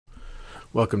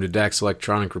Welcome to Dax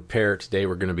Electronic Repair. Today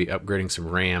we're going to be upgrading some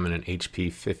RAM in an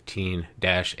HP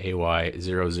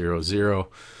 15-AY000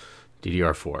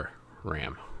 DDR4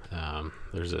 RAM.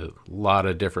 There's a lot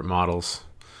of different models.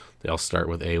 They all start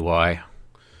with AY.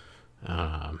 They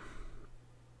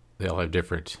all have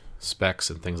different specs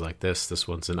and things like this. This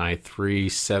one's an i3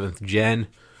 7th gen,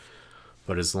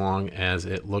 but as long as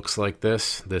it looks like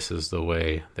this, this is the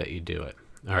way that you do it.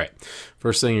 All right,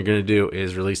 first thing you're going to do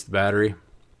is release the battery.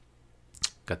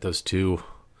 Got those two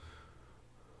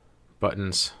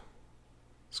buttons,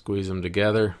 squeeze them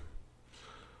together.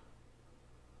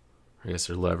 I guess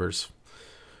they're levers,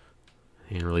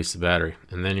 and release the battery.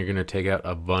 And then you're going to take out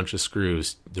a bunch of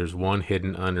screws. There's one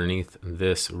hidden underneath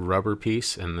this rubber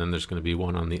piece, and then there's going to be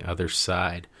one on the other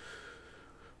side.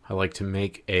 I like to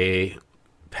make a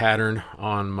pattern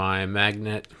on my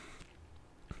magnet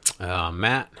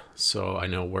mat so I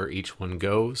know where each one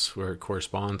goes, where it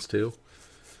corresponds to.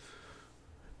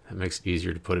 That makes it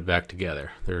easier to put it back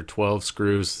together. There are 12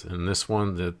 screws in this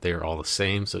one, that they're all the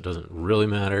same, so it doesn't really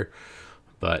matter,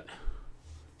 but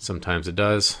sometimes it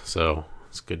does, so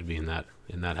it's good to be in that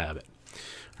habit.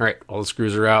 All right, all the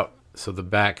screws are out, so the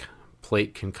back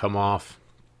plate can come off,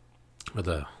 or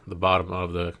the bottom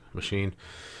of the machine,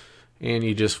 and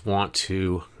you just want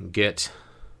to get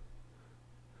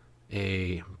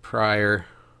a prier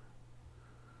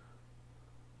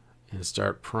and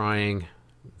start prying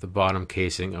the bottom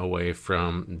casing away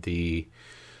from the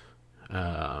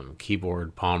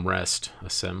keyboard palm rest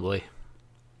assembly.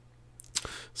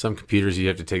 Some computers you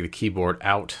have to take the keyboard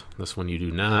out. This one you do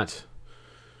not.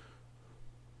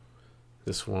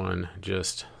 This one,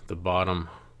 just the bottom.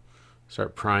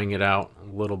 Start prying it out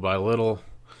little by little.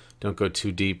 Don't go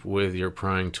too deep with your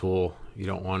prying tool. You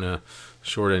don't want to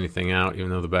short anything out.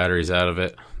 Even though the battery's out of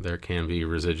it, there can be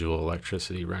residual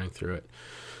electricity running through it.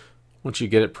 Once you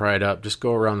get it pried up, just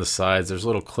go around the sides. There's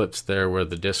little clips there where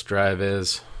the disk drive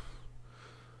is.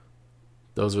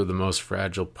 Those are the most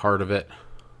fragile part of it,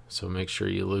 so make sure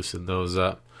you loosen those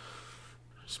up.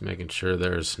 Just making sure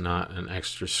there's not an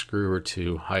extra screw or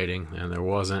two hiding, and there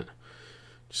wasn't.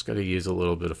 Just got to use a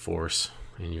little bit of force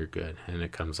and you're good, and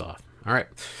it comes off. All right,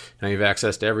 now you've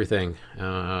accessed everything.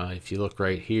 If you look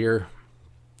right here,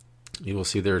 you will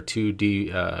see there are two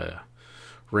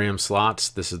RAM slots.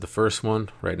 This is the first one.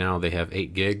 Right now they have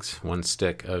 8 gigs, one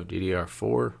stick of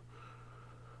DDR4.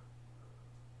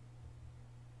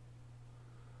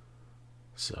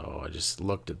 So I just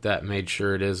looked at that, made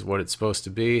sure it is what it's supposed to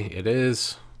be. It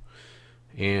is.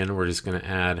 And we're just going to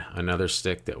add another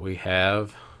stick that we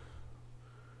have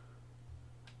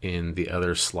in the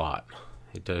other slot.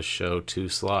 It does show 2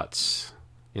 slots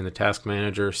in the task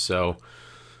manager, so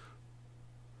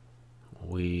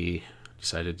we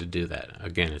decided to do that.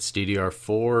 Again, it's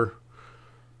DDR4.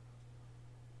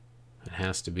 It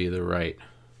has to be the right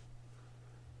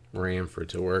RAM for it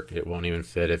to work. It won't even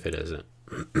fit if it isn't.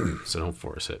 So don't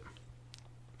force it.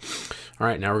 All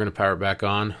right, now we're going to power it back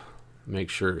on.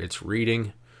 Make sure it's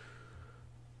reading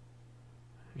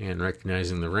and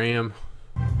recognizing the RAM.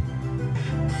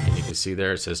 And you can see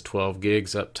there it says 12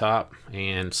 gigs up top,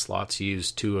 and slots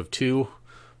use 2 of 2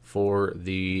 for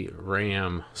the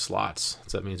RAM slots.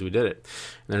 So that means we did it.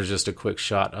 And there's just a quick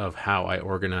shot of how I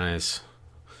organize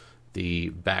the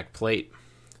back plate,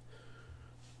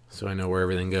 so I know where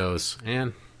everything goes.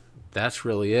 And that's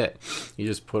really it. You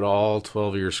just put all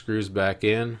 12 of your screws back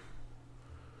in,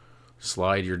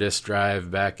 slide your disk drive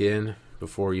back in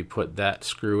before you put that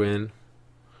screw in.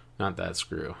 Not that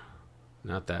screw,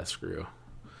 not that screw,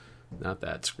 not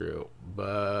that screw,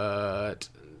 but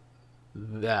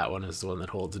that one is the one that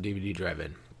holds the DVD drive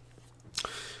in.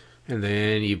 And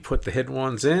then you put the hidden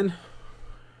ones in,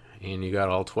 and you got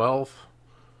all 12.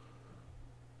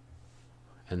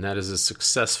 And that is a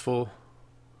successful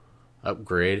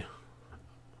upgrade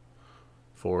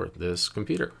for this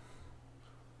computer.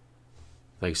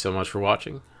 Thanks so much for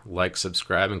watching. Like,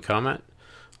 subscribe, and comment.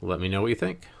 Let me know what you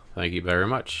think. Thank you very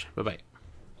much. Bye-bye.